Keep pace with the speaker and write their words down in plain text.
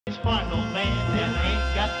For no man that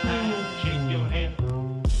ain't got time to shake your hand.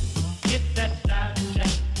 Get that style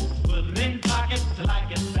check, put it in pockets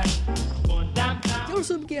like it's back. Going downtown. Yo,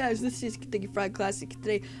 what's up guys, this is KYFriedClassic.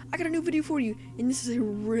 Today I got a new video for you, and this is a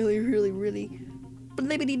really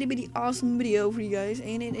blibbity awesome video for you guys,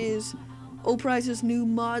 and it is Oprice's new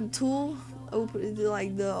mod tool,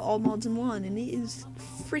 like the all mods in one, and it is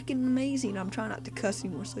freaking amazing. I'm trying not to cuss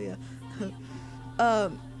anymore, so yeah.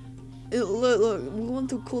 Look, one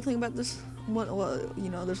cool thing about this, well, you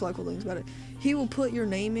know, there's a lot of cool things about it. He will put your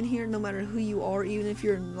name in here no matter who you are, even if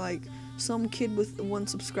you're like some kid with 1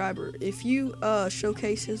 subscriber. If you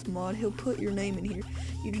showcase his mod, he'll put your name in here.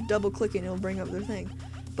 You just double click it and it'll bring up their thing.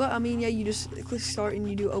 But I mean, yeah, you just click start and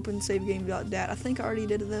you do open savegame.dat. I think I already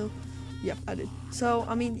did it though. Yep, I did. So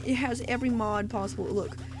I mean, it has every mod possible.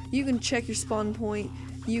 Look, you can check your spawn point.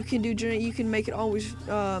 You can do you can make it always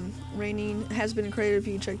raining. Has been created if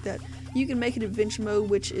you can check that. You can make it adventure mode,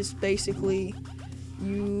 which is basically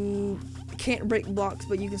you can't break blocks,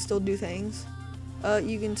 but you can still do things.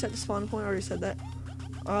 You can set the spawn point. I already said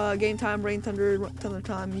that. Game time, rain, thunder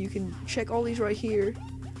time. You can check all these right here.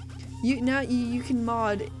 You can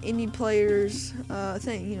mod any player's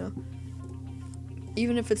thing. You know,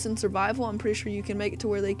 even if it's in survival, I'm pretty sure you can make it to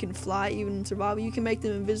where they can fly even in survival. You can make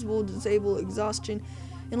them invisible, disable exhaustion,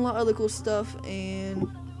 and a lot of other cool stuff. And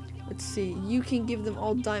let's see, you can give them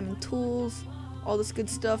all diamond tools, all this good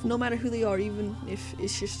stuff, no matter who they are, even if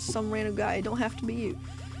it's just some random guy. It don't have to be you.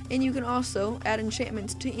 And you can also add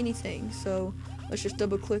enchantments to anything. So let's just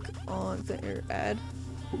double click on add.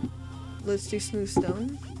 Let's do smooth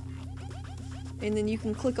stone. And then you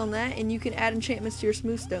can click on that and you can add enchantments to your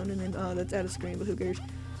smooth stone, and then that's out of screen, but who cares.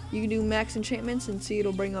 You can do max enchantments and see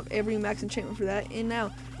it'll bring up every max enchantment for that, and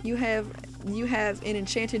now you have an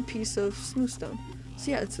enchanted piece of smooth stone. So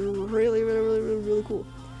yeah, it's really cool.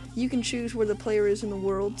 You can choose where the player is in the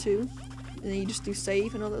world too, and then you just do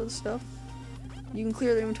save and all that other stuff. You can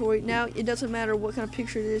clear the inventory. Now it doesn't matter what kind of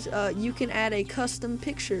picture it is. You can add a custom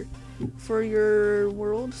picture for your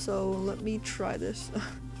world. So let me try this.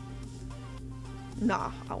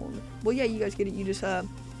 Nah, I won't. Well, yeah, you guys get it. You just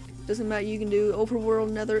doesn't matter. You can do overworld,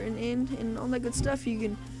 nether, and end, and all that good stuff. You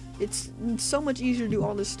can. It's so much easier to do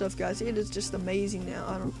all this stuff, guys. It is just amazing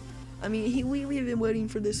now. I mean, we have been waiting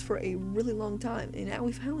for this for a really long time, and now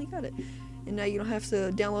we finally got it. And now you don't have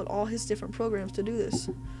to download all his different programs to do this.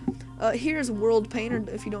 Here's World Painter,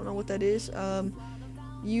 if you don't know what that is.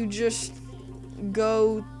 You just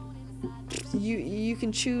go. You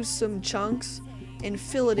can choose some chunks and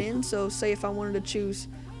fill it in. So say if I wanted to choose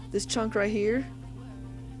this chunk right here,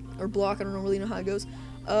 or block, I don't really know how it goes.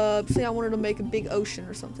 Say I wanted to make a big ocean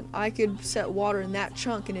or something, I could set water in that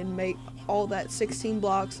chunk and then make all that 16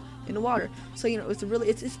 blocks in the water. So you know, it's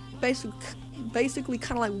basically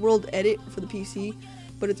kind of like World Edit for the PC,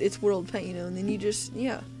 but it's World Paint, you know. And then you just,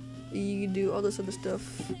 yeah, you can do all this other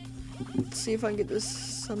stuff. Let's see if I can get this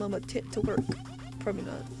son of a tit to work. Probably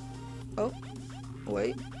not. Oh,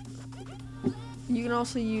 wait. You can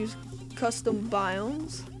also use custom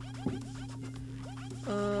biomes.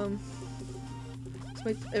 Let's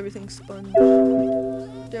make everything sponge.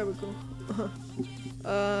 There we go.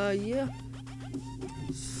 Yeah.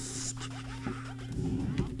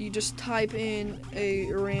 You just type in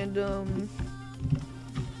a random,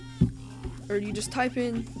 or you just type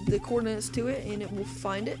in the coordinates to it, and it will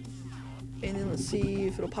find it. And then let's see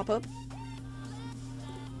if it'll pop up.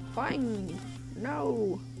 Fine.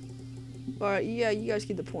 No. Alright, yeah, you guys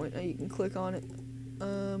get the point. You can click on it.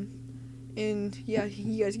 And yeah,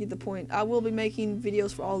 you guys get the point. I will be making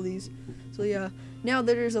videos for all these. So yeah, now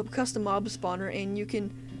there's a custom mob spawner, and you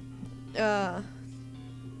can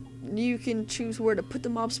choose where to put the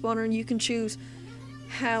mob spawner, and you can choose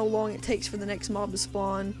how long it takes for the next mob to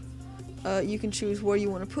spawn. You can choose where you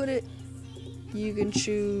want to put it. You can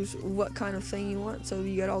choose what kind of thing you want. So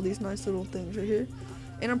you got all these nice little things right here.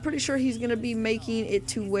 And I'm pretty sure he's gonna be making it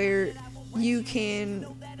to where you can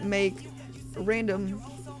make random,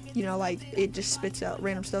 you know, like it just spits out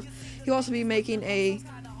random stuff. He'll also be making a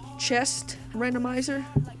chest randomizer,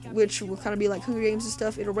 which will kind of be like Hunger Games and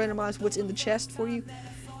stuff. It'll randomize what's in the chest for you,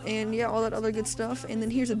 and yeah, all that other good stuff. And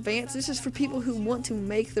then here's advanced. This is for people who want to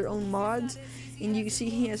make their own mods, and you can see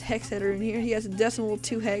he has hex header in here. He has a decimal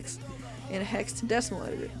to hex and a hex to decimal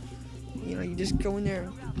editor. You know, you just go in there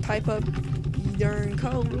and type up darn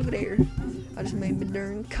code. Look at there. I just made my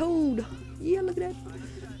darn code. Yeah, look at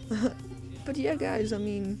that. But yeah, guys, I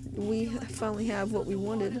mean, we finally have what we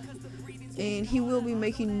wanted, and he will be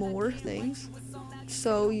making more things.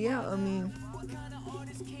 So yeah, I mean,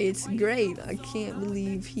 it's great. I can't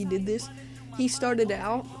believe he did this. He started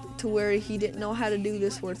out to where he didn't know how to do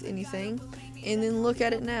this worth anything, and then look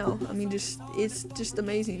at it now. I mean, it's just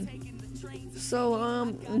amazing.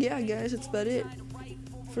 So yeah guys, that's about it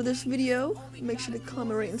for this video. Make sure to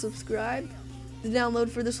comment, rate, and subscribe. The download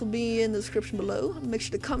for this will be in the description below. Make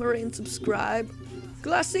sure to comment, rate, and subscribe.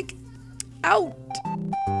 Classic out.